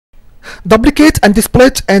Duplicate and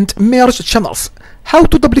split and merge channels. How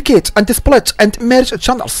to duplicate and split and merge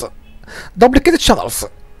channels? Duplicate channels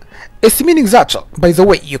is meaning that, by the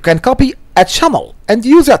way, you can copy a channel and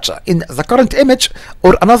use it in the current image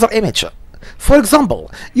or another image. For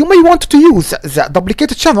example, you may want to use the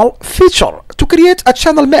duplicate channel feature to create a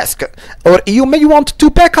channel mask, or you may want to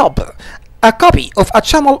back up a copy of a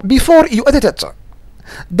channel before you edit it.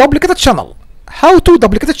 Duplicate channel. How to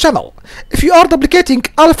duplicate a channel? If you are duplicating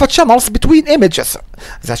alpha channels between images,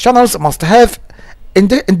 the channels must have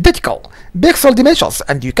identical pixel dimensions,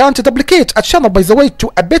 and you can't duplicate a channel, by the way, to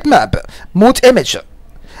a bitmap mode image.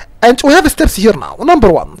 And we have steps here now. Number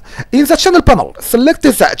 1, in the channel panel, select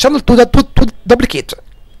the channel to duplicate.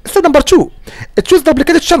 Step number 2, choose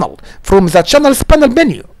duplicate channel from the channels panel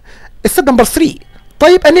menu. Step number 3,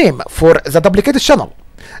 type a name for the duplicated channel.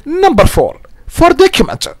 Number 4, for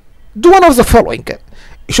document, do one of the following.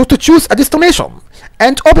 You should choose a destination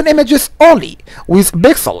and open images only with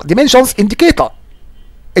pixel dimensions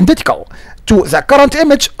identical to the current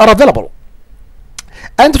image are available.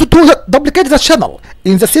 And to duplicate the channel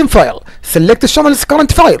in the same file, select the channel's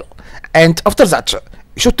current file, and after that,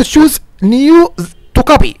 you should choose new to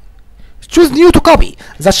copy. Choose new to copy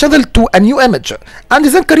the channel to a new image, and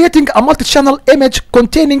then creating a multi-channel image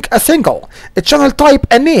containing a single channel type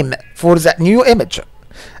and name for the new image.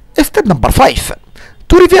 Step number 5.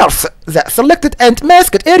 To reverse the selected and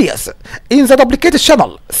masked areas in the duplicated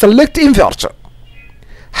channel, select invert.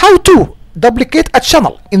 How to duplicate a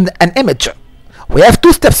channel in an image? We have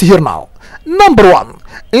 2 steps here now. Number 1,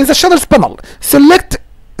 in the channels panel, select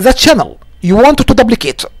the channel you want to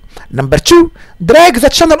duplicate. Number 2, drag the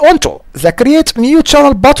channel onto the create new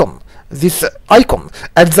channel button, this icon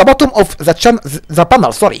at the bottom of the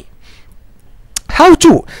panel. How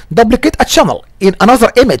to duplicate a channel in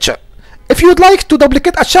another image? If you would like to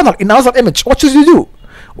duplicate a channel in another image, what should you do?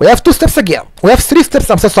 We have 2 steps again. We have 3 steps.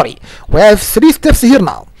 I'm so sorry. We have 3 steps here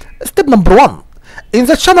now. Step number 1, in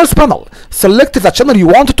the channels panel, select the channel you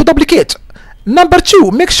want to duplicate. Number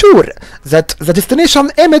 2, make sure that the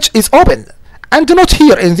destination image is open, and not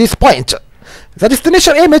here in this point. The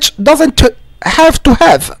destination image doesn't have to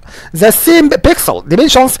have the same pixel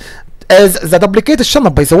dimensions as the duplicated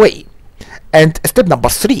channel, by the way. And step number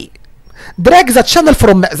 3, drag the channel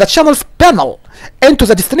from the channels panel into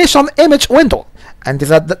the destination image window, and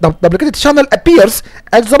the duplicated channel appears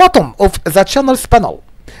at the bottom of the channels panel.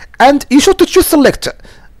 And you should choose select,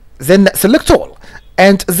 then select all,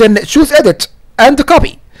 and then choose edit and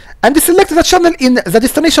copy, and select the channel in the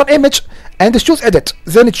destination image and choose edit,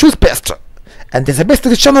 then choose paste, and the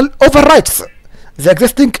pasted channel overwrites the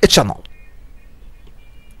existing channel.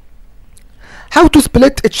 How to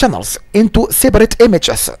split channels into separate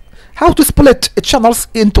images? How to split channels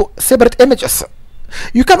into separate images?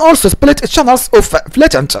 You can also split channels of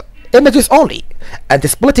flattened images only, and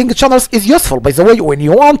splitting channels is useful, by the way, when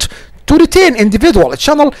you want to retain individual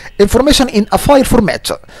channel information in a file format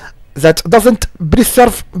that doesn't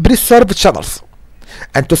preserve channels.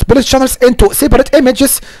 And to split channels into separate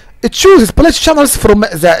images, choose split channels from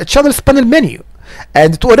the channels panel menu,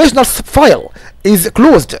 and the original file is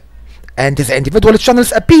closed, and the individual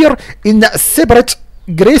channels appear in separate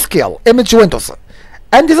grayscale image windows.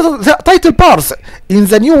 And the title bars in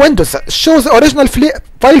the new windows shows the original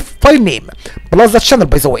file name plus the channel,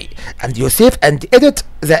 by the way, and you save and edit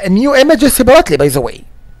the new images separately, by the way.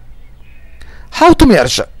 How to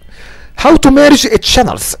merge? How to merge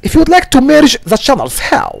channels? If you would like to merge the channels,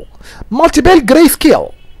 how? Multiple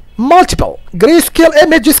grayscale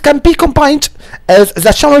images can be combined as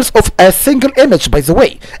the channels of a single image, by the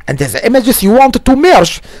way, and the images you want to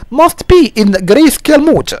merge must be in grayscale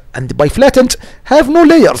mode and by flattened, have no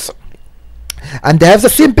layers, and have the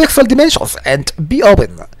same pixel dimensions and be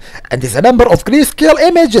open. And the number of grayscale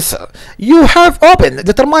images you have open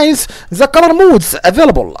determines the color modes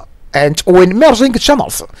available. And when merging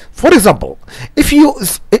channels, for example, if you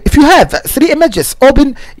have 3 images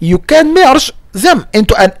open, you can merge them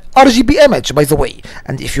into an RGB image, by the way.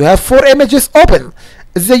 And if you have 4 images open,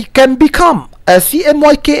 they can become a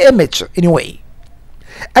CMYK image anyway.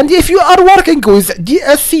 And if you are working with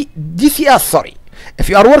if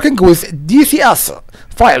you are working with DCS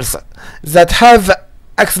files that have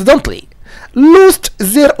accidentally lost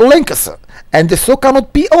their links and so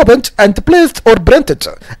cannot be opened and placed or printed,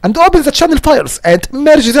 and open the channel files and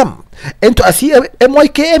merge them into a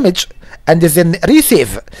CMYK image, and then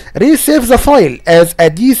resave the file as a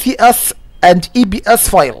DCS and EBS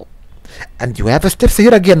file. And you have steps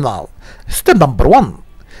here again now. Step number 1,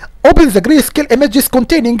 Open the grayscale images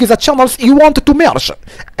containing the channels you want to merge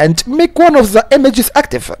and make one of the images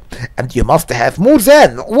active. And you must have more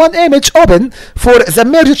than one image open for the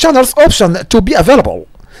merge channels option to be available.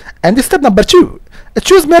 And step number 2,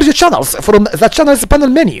 choose merge channels from the channels panel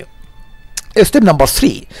menu. Step number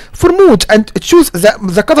 3, for mode, and choose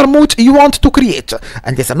the color mode you want to create,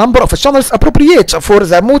 and the number of channels appropriate for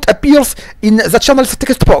the mode appears in the channels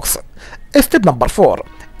text box. Step number 4,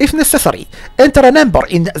 if necessary, enter a number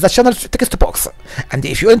in the channels text box, and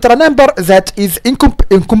if you enter a number that is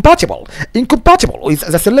incompatible with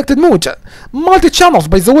the selected mode, multi-channels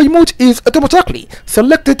by the way mode is automatically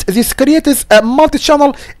selected. This creates a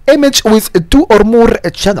multi-channel image with 2 or more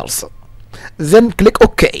channels. Then click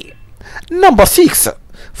OK. Number 6,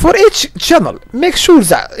 for each channel, make sure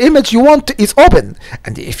the image you want is open,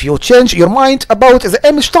 and if you change your mind about the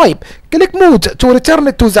image type, click Mode to return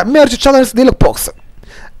it to the Merge Channels dialog box.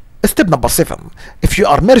 Step number 7, if you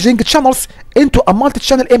are merging channels into a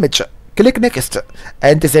multi-channel image, click Next,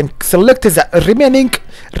 and then select the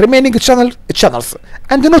remaining channels.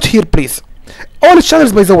 And note here please, all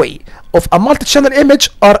channels by the way of a multi-channel image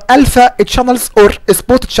are alpha channels or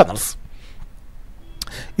spot channels.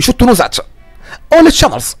 You should know that all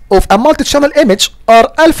channels of a multi-channel image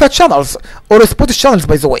are alpha channels or spot channels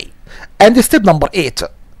by the way. And step number 8,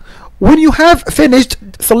 when you have finished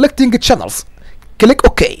selecting channels, click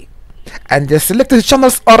OK, and the selected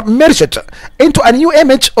channels are merged into a new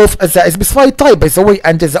image of the specified type by the way,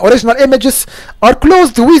 and the original images are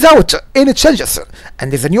closed without any changes,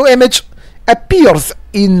 and the new image appears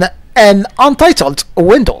in an untitled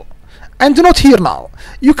window. And note here now,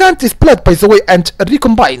 you can't split by the way and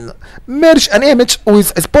recombine, merge an image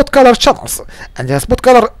with spot color channels, and the spot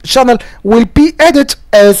color channel will be added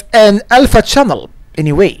as an alpha channel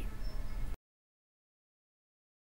anyway.